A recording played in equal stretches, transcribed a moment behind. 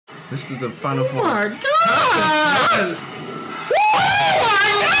This is the final form. Oh my god! Oh my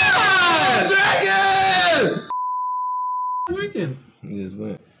god! Dragon! Working. He just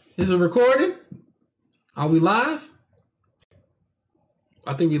went. Is it recording? Are we live?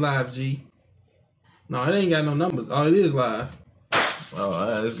 I think we live, G. No, it ain't got no numbers. Oh, it is live. Oh, all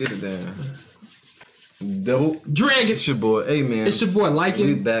right, let's get it down. Double Dragon. It's your boy, AMENZ. It's your boy, Liking.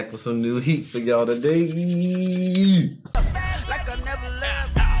 We back with some new heat for y'all today. Like I never left.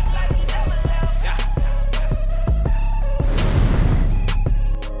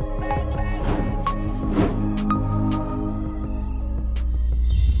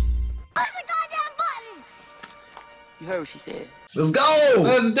 Push the goddamn button! You heard what she said. Let's go!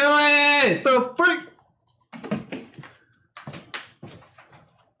 Let's do it! The freak!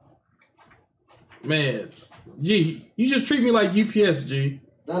 Man, G, you just treat me like UPS, G.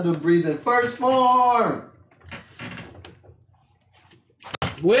 Thunder breathing first form!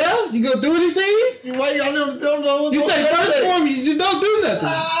 Well, you gonna do anything? Why y'all never don't know? You say first form, you just don't do nothing.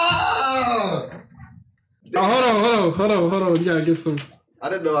 Ah! Oh, hold on. You gotta get some. I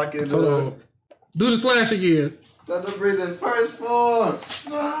didn't know I could Hold on. Do the slash again. Thunder breathing first form!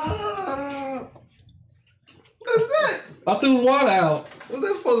 Ah! What is that? I threw the water out. What's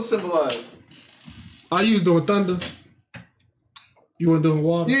that supposed to symbolize? I used doing thunder. You want doing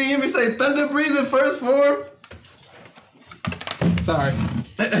water? You didn't hear me say thunder breathing first form? Sorry.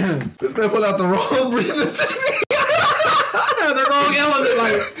 This man put out the wrong breathing. The wrong element.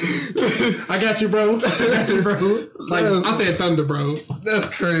 Like, I got you, bro. Like, I said thunder, bro. That's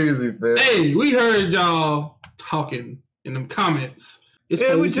crazy, man. Hey, we heard y'all talking in them comments. It's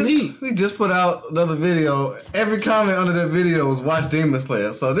Yeah, we just put out another video. Every comment under that video was watch Demon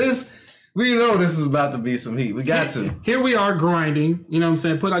Slayer. So we know this is about to be some heat. We got to. Here we are grinding. You know what I'm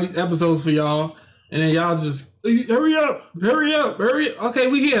saying? Put out these episodes for y'all. And then y'all just, hurry up. Okay,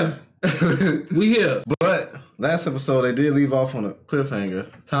 we here. We here. But last episode, they did leave off on a cliffhanger.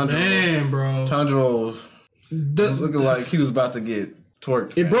 Man, bro. Tanjiro was looking like he was about to get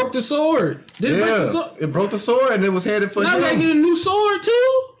torqued. It broke the sword. Did it break the sword? It broke the sword and it was headed for now him. I gotta get a new sword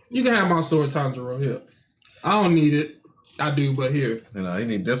too? You can have my sword, Tanjiro, here. I don't need it. I do, but here. You know, you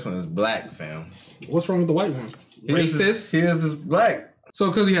need this one is black, fam. What's wrong with the white one? Racist. His is black. So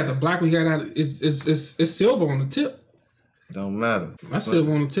because he had the black one, he got out. It's silver on the tip. Don't matter. That's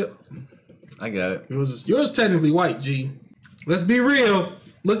silver on the tip. I got it. Yours technically white, G. Let's be real.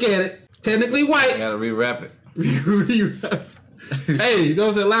 Look at it. Technically white. I gotta rewrap it. Hey, you know what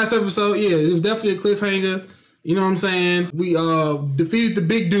I'm saying? Last episode, yeah, it was definitely a cliffhanger. You know what I'm saying? We defeated the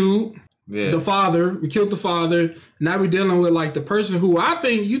big dude. Yeah. The father. We killed the father. Now we're dealing with like the person who I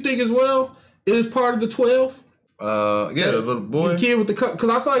think you think as well is part of the 12. Yeah, the little boy. The kid with the cup, because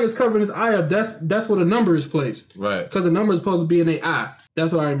I feel like it's covering his eye up. That's where the number is placed. Right. Because the number is supposed to be in their eye.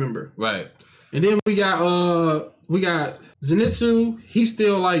 That's what I remember. Right. And then we got Zenitsu. He's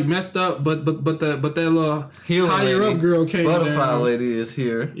still like messed up, but that little higher up girl came Butterfly down. lady is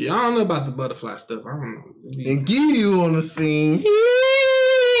here. Yeah, I don't know about the butterfly stuff. I don't know. And Giyu on the scene.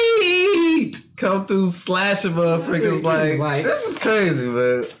 Come through, slash him up, freaking like this is crazy,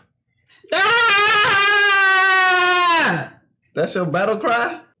 man. Ah! That's your battle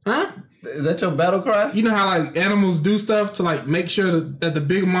cry? Huh? Is that your battle cry? You know how like animals do stuff to like make sure that the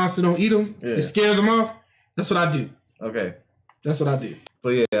big monster don't eat them? Yeah. It scares them off? That's what I do. Okay. That's what I do.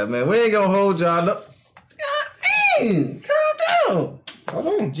 But yeah, man, we ain't gonna hold y'all up. Calm down. Hold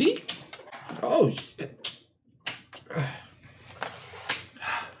on, G. Oh, shit.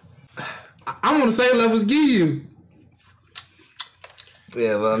 I'm on the same level as Giyu.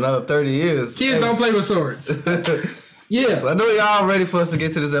 Yeah, well, another 30 years. Kids don't play with swords. Yeah. I know y'all ready for us to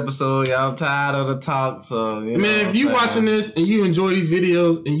get to this episode. Y'all tired of the talk, so you know. Man, if you watching this and you enjoy these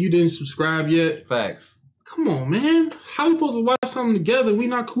videos and you didn't subscribe yet, facts. Come on, man. How we supposed to watch something together? We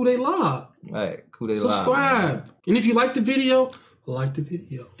not coup de la. Right, coup de la. Subscribe. And if you like the video, like the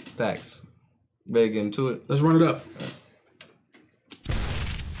video. Facts. Better get into it. Let's run it up.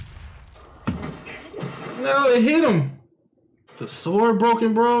 No, it hit him. The sword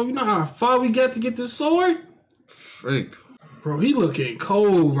broken, bro. You know how far we got to get this sword? Freak. Bro, he looking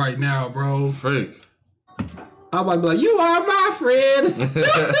cold right now, bro. Freak. I'm about to be like, you are my friend.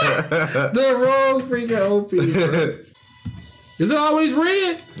 The wrong freaking OP, bro. Is it always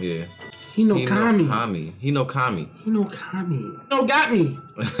red? Yeah. HINOKAMI. HINOKAMI. No, got me.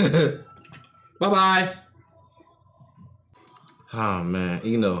 Bye-bye. Oh, man.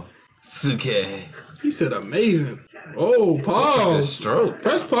 Suke. He said amazing. Oh, pause. Stroke.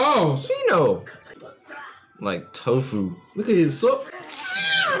 Press pause. Like tofu. Look at his soap.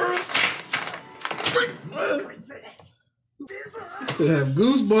 have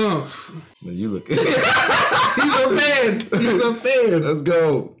goosebumps. When you look, He's a fan. He's a fan. Let's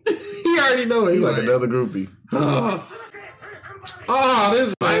go. He already know it. He's like another groupie. Oh, this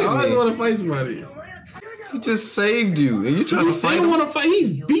is like, I always want to fight somebody. He just saved you, and you trying to fight He him? want to fight. He's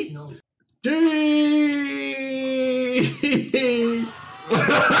beat.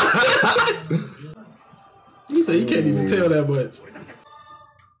 He said you can't even tell that much.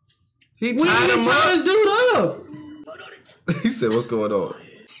 He When tied did him he tie this up. dude up? He said, "What's going on?"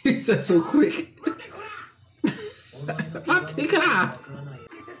 He said so quick. I'm taking out.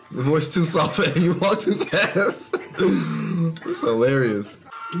 The voice too soft and you walk too fast. It's hilarious.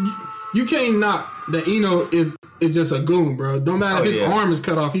 You can't knock that Ino is just a goon, bro. Don't matter if his arm is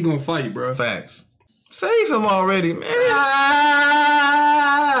cut off, he gonna fight, bro. Facts. Save him already, man. Ah!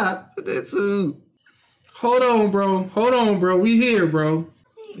 That too. Hold on, bro. Hold on, bro. We here, bro.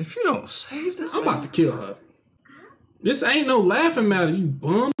 If you don't save this, I'm about to kill her. This ain't no laughing matter, you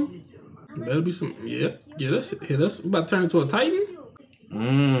bum. Better be some. Yeah, get us, hit us. We about to turn into a titan.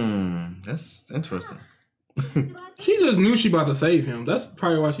 That's interesting. She just knew she about to save him. That's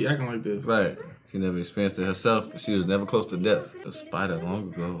probably why she acting like this. Right. She never experienced it herself. She was never close to death. A spider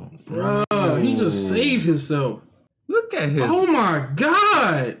long ago. Bruh, he just saved himself. Look at his. Oh my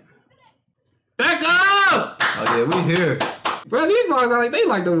god! Back up! Oh yeah, we here. Bro, these vlogs are like they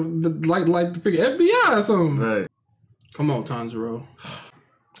like the figure FBI or something. Right. Come on, Tanjiro.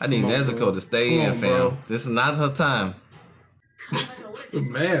 I need Come on, Nezuko bro. to stay Come in, on, fam. bro. This is not her time. The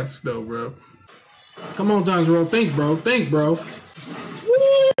mask though, bro. Come on, Tanjiro. Think, bro. Think, bro.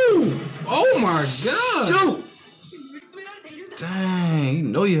 Woo! Oh my god! Shoot! Dang, you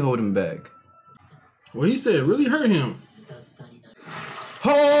know you're holding back. What he said really hurt him.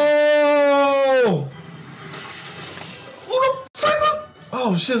 Oh! Who the frick was?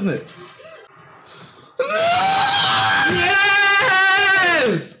 Oh, shiznit.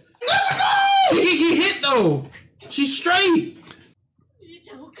 Yes! She can get hit though. She's straight.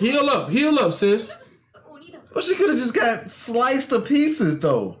 Heal up, sis. Well, she could have just got sliced to pieces,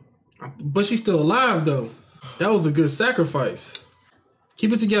 though. But she's still alive though. That was a good sacrifice.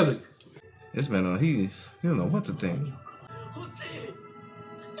 Keep it together. This man, he don't know what to think.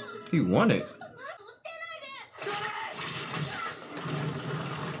 He won it.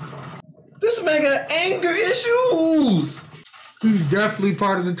 This man got anger issues. He's definitely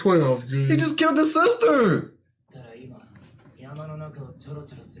part of the 12, G. He just killed his sister.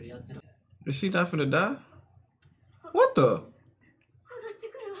 Is she not finna die? What the?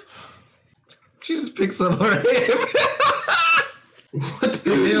 She just picks up her head. What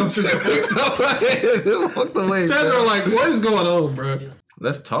the hell? She picked up her head and walked away. Tell her like, what is going on, bro?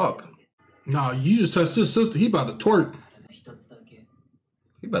 Let's talk. Nah, you just touched his sister. He about to twerk.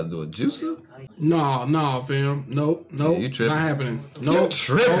 You about to do a juicer? Nah, fam. Nope. Yeah, you tripping. Not happening. Nope. You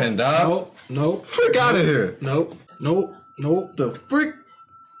tripping, dog. Nope. Frick out of here. Nope. The frick?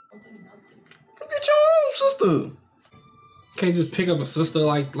 Go get your own sister. Can't just pick up a sister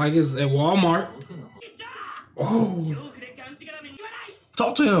like it's at Walmart. Oh,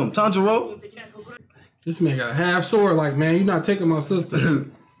 Talk to him, Tanjiro. this man got a half sword. Like, man, you not taking my sister.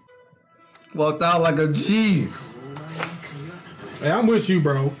 Walked out like a G. Hey, I'm with you,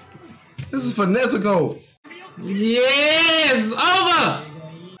 bro. This is for Nezuko. Yes, over.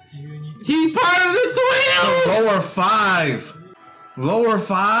 He part of the 12. Lower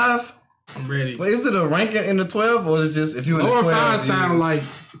five? I'm ready. But is it a ranking in the 12 or is it just if you in Lower the 12? 5 sound like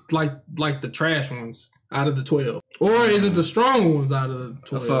the trash ones out of the 12. Or is it the strong ones out of the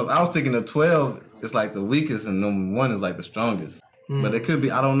 12? So I was thinking the 12 is like the weakest and number 1 is like the strongest. But it could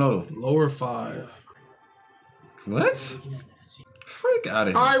be, I don't know. Lower 5. What? Freak out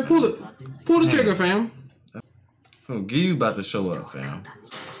of here. All right, pull it. Pull the trigger, fam. Gyu about to show up, fam.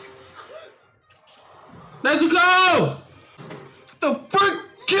 Let's go! The frick?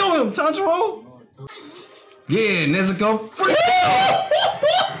 Kill him, Tanjiro! Yeah, Nezuko. Frick!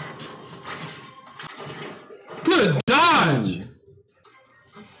 Good dodge!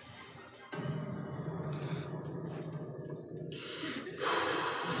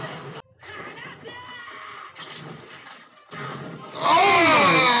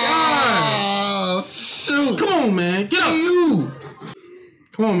 Oh, shoot! Come on, man. Get up. Gyu!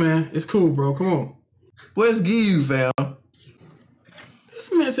 Come on, man. It's cool, bro. Come on. Where's Gyu, fam?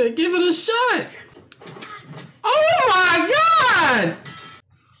 This man said, give it a shot. Oh, my God.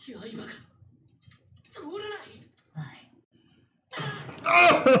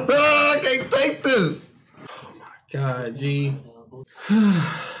 Oh, I can't take this. God, G.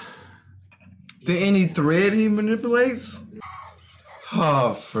 Did any thread he manipulates?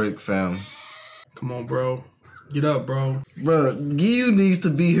 Oh, frick, fam. Come on, bro. Get up, bro. Bro, Giyu needs to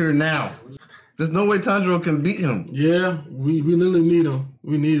be here now. There's no way Tanjiro can beat him. Yeah, we literally need him.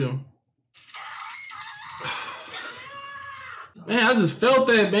 We need him. Man, I just felt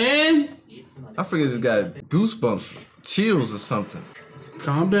that, man. I figured just got goosebumps, chills or something.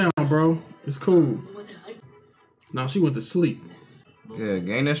 Calm down, bro. It's cool. Now she went to sleep. Yeah,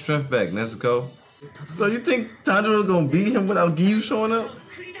 gain that strength back, Nezuko. Bro, you think Tanjiro's gonna beat him without Giyu showing up?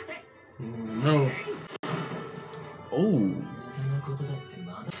 No. Oh.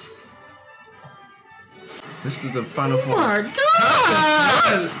 This is the final form. Oh my god!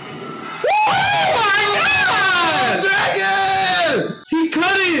 Oh my god! Dragon! He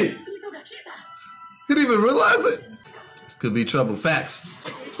cut it! He didn't even realize it. This could be trouble. Facts.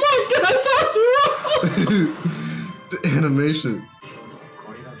 Oh my god, Tanjiro! The animation.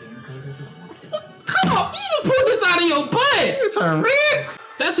 Come on, you pull this out of your butt! It turned red.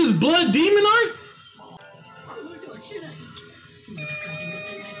 That's his blood demon art?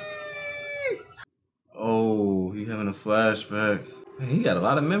 Oh, he having a flashback. Man, he got a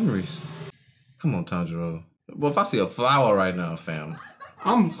lot of memories. Come on, Tanjiro. Well, if I see a flower right now, fam.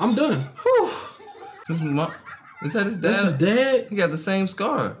 I'm done. Whew. Is that his dad? That's his dad? He got the same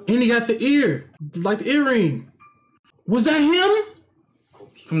scar. And he got the ear. Like the earring. Was that him?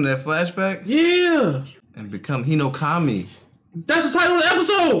 From that flashback? Yeah. And become Hinokami. That's the title of the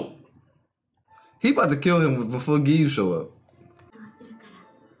episode. He about to kill him before Giyu show up.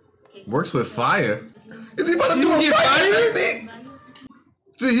 Works with fire. Is he about to do a fire technique?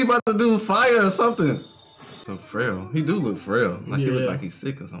 Dude, he about to do fire or something. So frail. He do look frail. Like he look like he's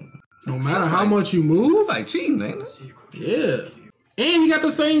sick or something. No matter how much you move. It's like cheating, ain't it? Yeah. And he got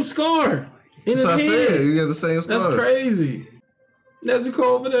the same scar. In That's what his I head. said. He got the same scar. That's crazy. Nezuko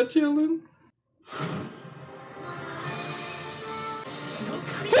over there chilling.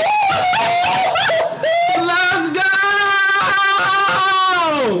 Let's go!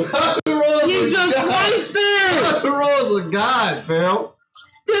 He just sliced it! Roll's a god, fam.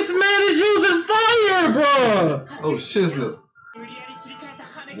 This man is using fire, bro! Oh, shiznit.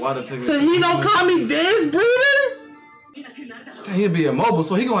 Water taking So HINOKAMI dance breathing? Damn, he'll be immobile,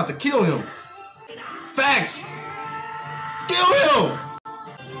 so he gonna have to kill him. Facts! Kill him!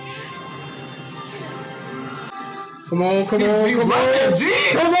 Come on, come on, He come rocking, on! G!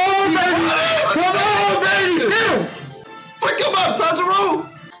 Come on, baby! Come on, baby! Get him! Freak him up, Tanjiro!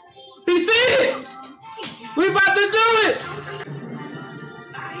 He see it! We about to do it!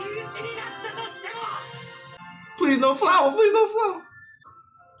 Please no flower, please no flower.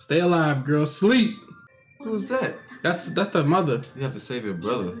 Stay alive, girl. Sleep. Who's that? That's the mother. You have to save your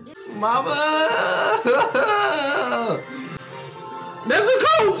brother. Mama! That's a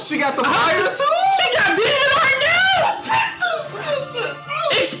coach. She got the fire too? She got demon art now.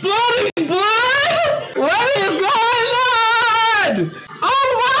 Exploding blood. What is going on? Oh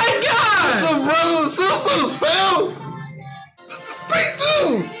my god! The brothers and sisters, fam! Big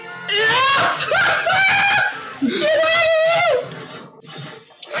dude! Yeah! Get out of here!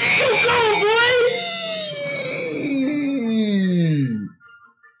 Let's go, boy!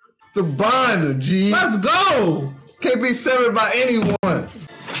 The bond, G. Let's go! Can't be severed by anyone.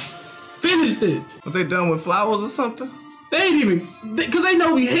 Finished it. What they done with flowers or something? They ain't even, because they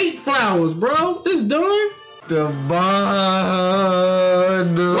know we hate flowers, bro. This done? The bond.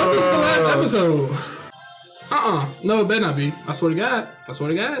 What was the last episode? No, it better not be. I swear to God. I swear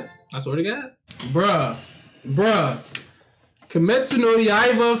to God. I swear to God. Bruh. Kimetsu no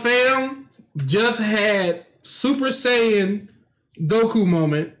Yaiba fam just had Super Saiyan Goku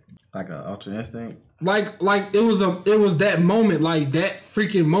moment. Like an Ultra Instinct? Like it was that moment, like that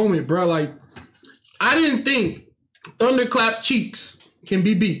freaking moment, bro. Like I didn't think Thunderclap Cheeks can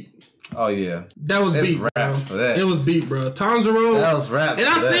be beat. Oh yeah. That was beat, bro. For that. It was beat, bro. Tanjiro. That was rap. And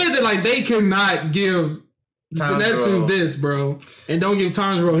I said that like they cannot give Zenitsu this, bro, and don't give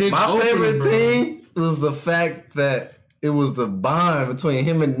Tanjiro his. My opening, favorite bro. thing was the fact that it was the bond between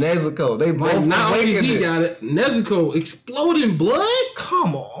him and Nezuko. They both not only awakened he it. got it, Nezuko exploding blood.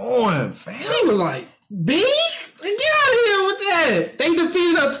 Come on, fam. She was like, "B, get out of here with that." They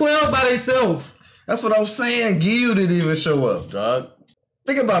defeated her 12 by themselves. That's what I'm saying. Giyu didn't even show up, dog.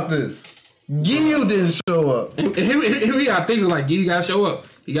 Think about this. Giyu didn't show up. And here we are thinking like, "You gotta show up.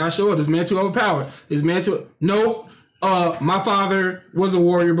 You gotta show up. This man too overpowered. This man too." Nope. My father was a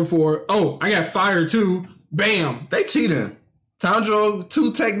warrior before. Oh, I got fire too. Bam. They cheating. Tanjiro,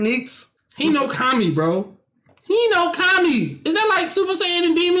 2 techniques. HINOKAMI, bro. HINOKAMI. Is that like Super Saiyan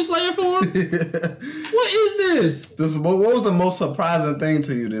and Demon Slayer form? What is this? What was the most surprising thing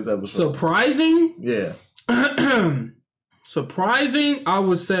to you this episode? Surprising? Yeah. Surprising, I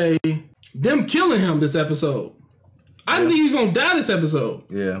would say them killing him this episode. I didn't think he was gonna die this episode.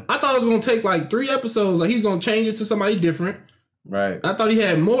 Yeah. I thought it was gonna take like 3 episodes. Like he's gonna change it to somebody different. Right. I thought he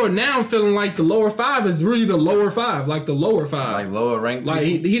had more. Now I'm feeling like the lower 5 is really the lower 5, like the lower 5, like lower rank. Like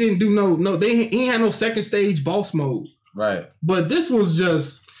he didn't do he had no second stage boss mode. Right. But this was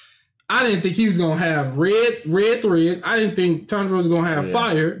just. I didn't think he was gonna have red threads. I didn't think Tanjiro was gonna have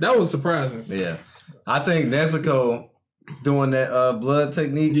fire. That was surprising. Yeah. I think Nezuko doing that blood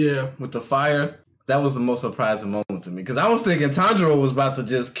technique with the fire, that was the most surprising moment to me. Because I was thinking Tanjiro was about to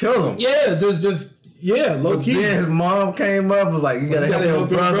just kill him. Yeah, low key. Yeah, his mom came up and was like, you gotta help your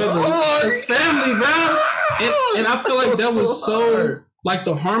brother. Oh, his family, bro. And I feel like that was so like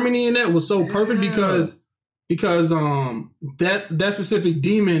the harmony in that was so perfect because that specific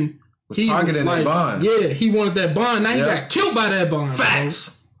demon was targeting that bond. Yeah, he wanted that bond. Now he got killed by that bond.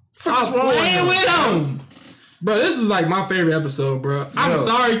 Facts. I was playing with him. Bro, this is like my favorite episode, bro. I'm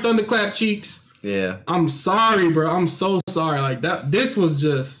sorry, Thunderclap Cheeks. Yeah. I'm sorry, bro. I'm so sorry. Like that this was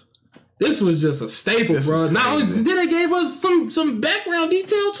just a staple, bro. Not only then they gave us some background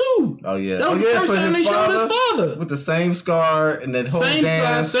detail too. Oh yeah. That was the first time they showed his father. With the same scar and that whole same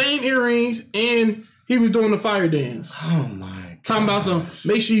dance. scar, same earrings, and he was doing the fire dance. Oh my God. Talking about some,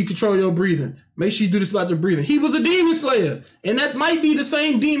 make sure you control your breathing. Make sure you do this about your breathing. He was a demon slayer. And that might be the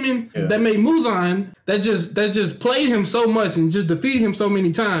same demon that made Muzan that just played him so much and just defeated him so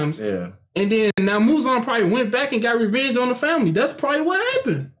many times. Yeah. And then now Muzan probably went back and got revenge on the family. That's probably what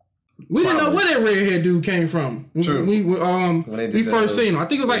happened. We didn't know where that redhead dude came from. True. We first seen him. I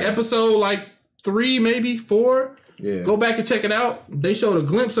think it was like episode 3, maybe 4. Yeah. Go back and check it out. They showed a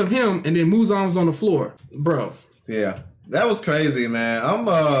glimpse of him and then Muzan was on the floor. Bro. Yeah. That was crazy, man.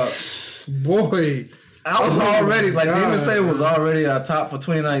 Boy. I was already, Demon Slayer was already top for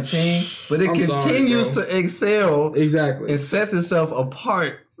 2019, but it continues to excel. Exactly. It sets itself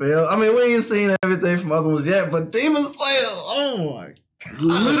apart, Phil. I mean, we ain't seen everything from other ones yet, but Demon Slayer, oh my God.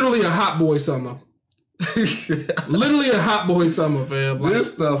 Literally a hot boy summer. Literally a hot boy summer, fam.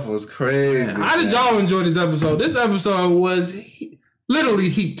 This stuff was crazy. How did y'all enjoy this episode? This episode was literally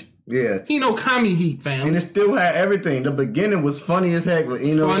heat. Yeah. HINOKAMI heat, fam. And it still had everything. The beginning was funny as heck with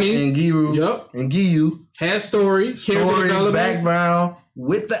Ino and Giru. Yep. And Giyu. Had story background,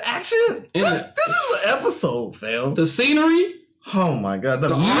 with the action. This is an episode, fam. The scenery. Oh my God. The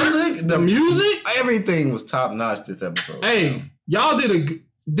music. The music. Everything was top notch this episode. Hey, y'all did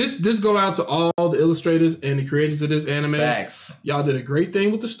this go out to all the illustrators and the creators of this anime. Facts. Y'all did a great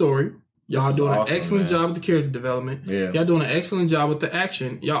thing with the story. Y'all doing an excellent job with the character development. Yeah. Y'all doing an excellent job with the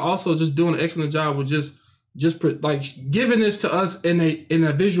action. Y'all also just doing an excellent job with just giving this to us in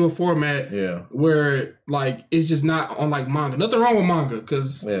a visual format. Yeah. Where it's just not on manga. Nothing wrong with manga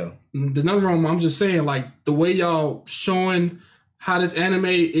because there's nothing wrong. I'm just saying the way y'all showing how this anime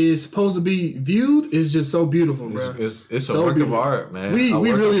is supposed to be viewed is just so beautiful, bro. It's so a work of art, man. We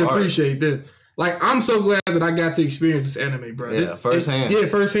really appreciate this. I'm so glad that I got to experience this anime, bro. Yeah, firsthand.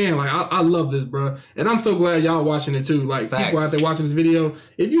 Firsthand. I love this, bro. And I'm so glad y'all watching it too. People out there watching this video.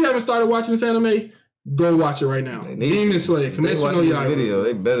 If you haven't started watching this anime, go watch it right now. Demon Slayer, Kimetsu no Yaiba. Video,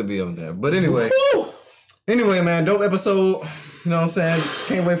 they better be on there. But anyway, man, dope episode. You know what I'm saying?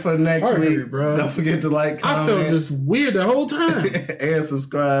 Can't wait for the next week, bro. Don't forget to comment. I felt just weird the whole time. And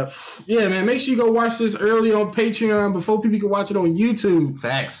subscribe. Yeah, man. Make sure you go watch this early on Patreon before people can watch it on YouTube.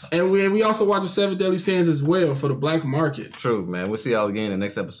 Facts. And we also watch the 7 Deadly Sins as well for the black market. True, man. We'll see y'all again in the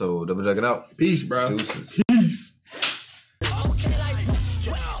next episode. Double Jugging out. Peace, bro. Deuces. Peace.